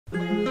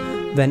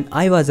When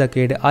I was a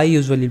kid, I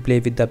usually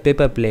play with the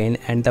paper plane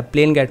and the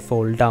plane get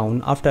fall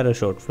down after a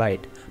short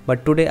flight.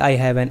 But today I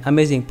have an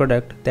amazing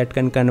product that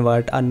can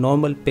convert a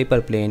normal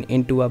paper plane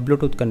into a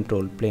Bluetooth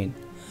controlled plane.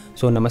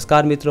 So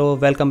Namaskar Mitro,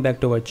 welcome back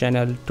to our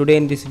channel. Today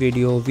in this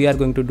video we are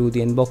going to do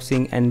the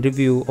unboxing and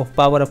review of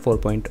Powerup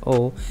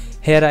 4.0.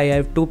 Here I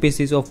have two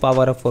pieces of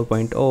Powerup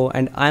 4.0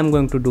 and I am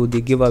going to do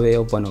the giveaway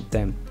of one of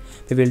them.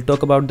 We will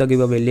talk about the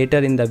giveaway later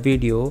in the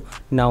video.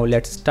 Now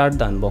let's start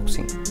the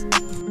unboxing.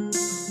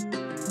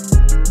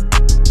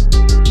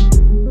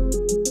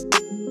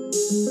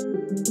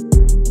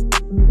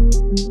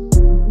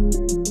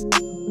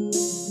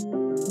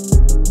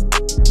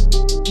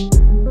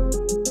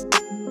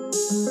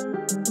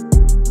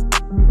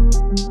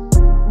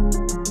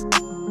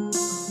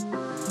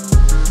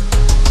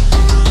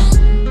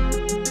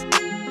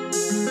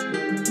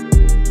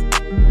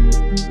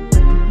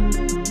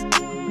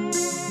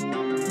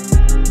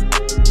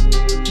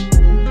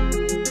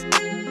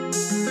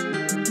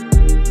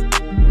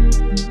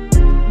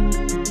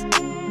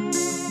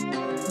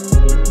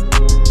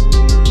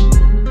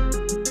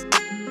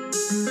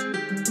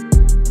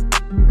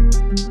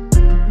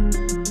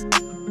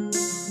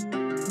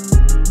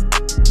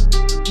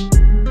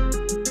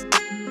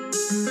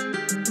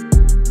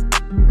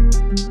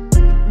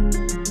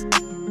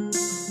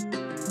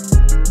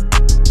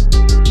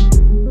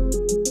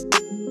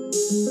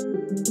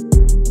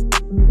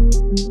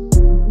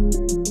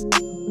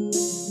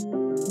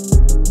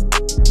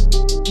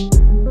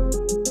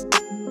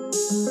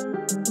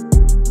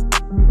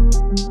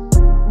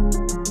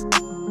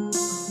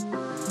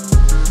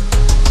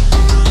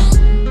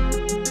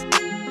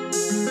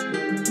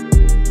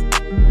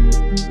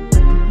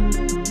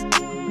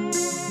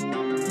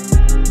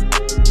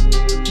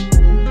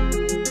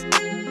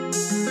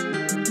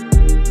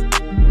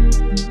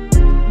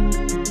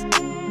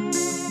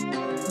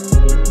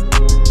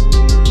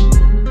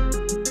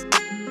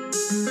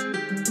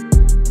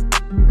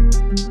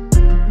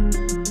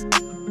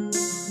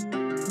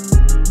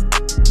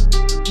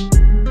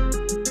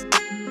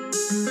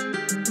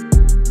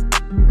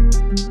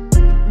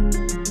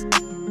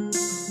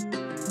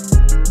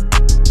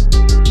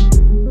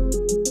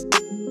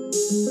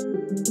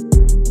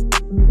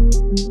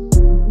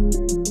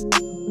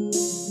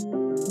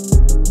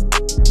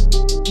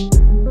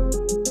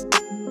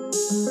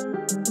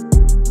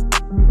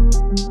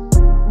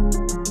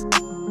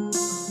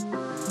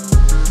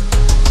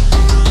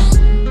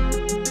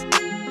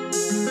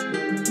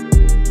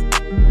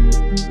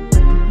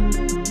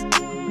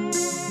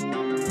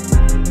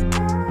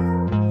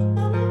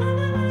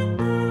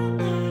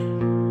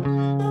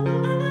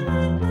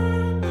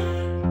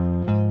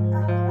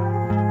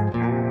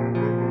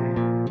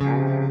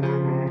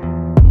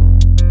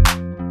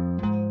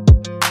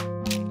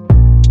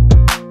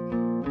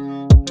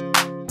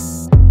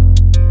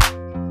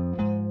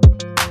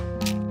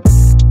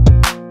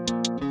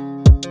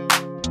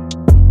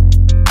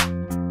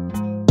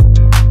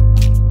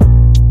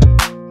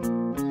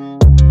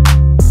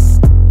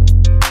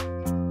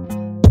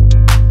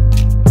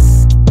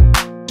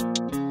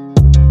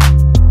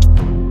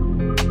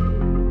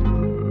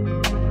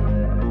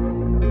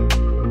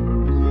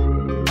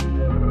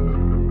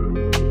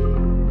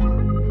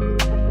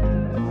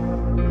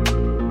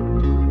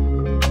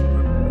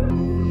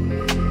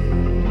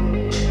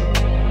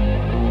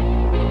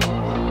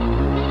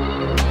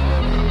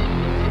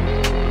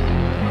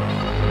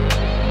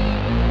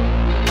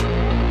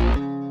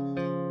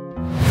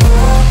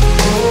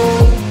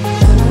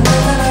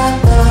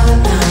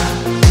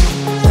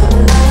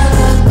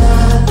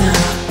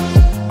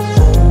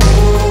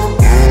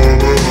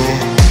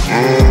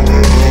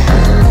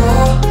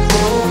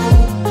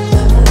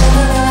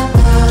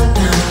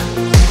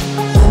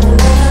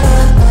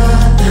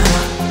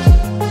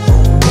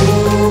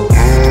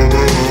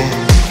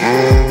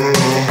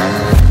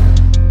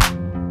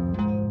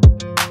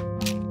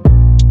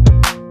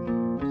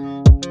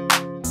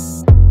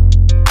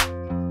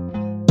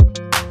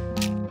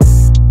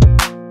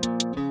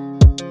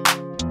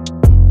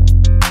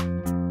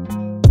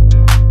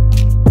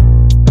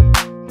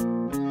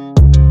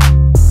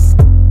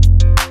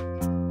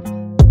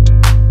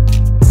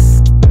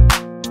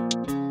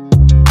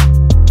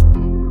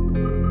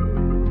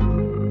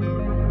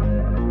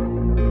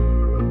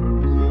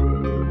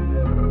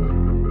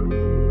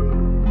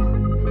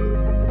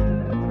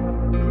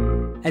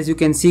 As you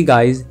can see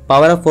guys,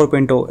 Powerup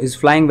 4.0 is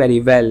flying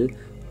very well.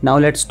 Now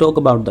let's talk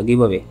about the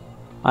giveaway.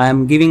 I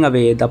am giving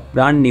away the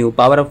brand new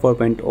Powerup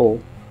 4.0.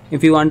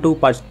 If you want to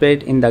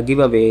participate in the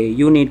giveaway,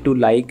 you need to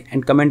like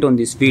and comment on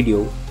this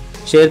video.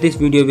 Share this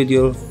video with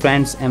your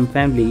friends and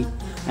family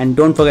and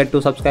don't forget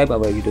to subscribe our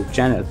YouTube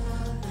channel.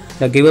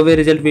 The giveaway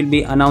result will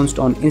be announced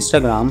on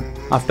Instagram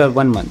after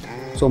 1 month.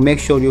 So make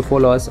sure you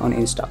follow us on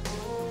Insta.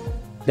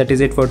 That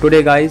is it for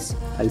today guys.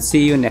 I'll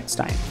see you next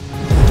time.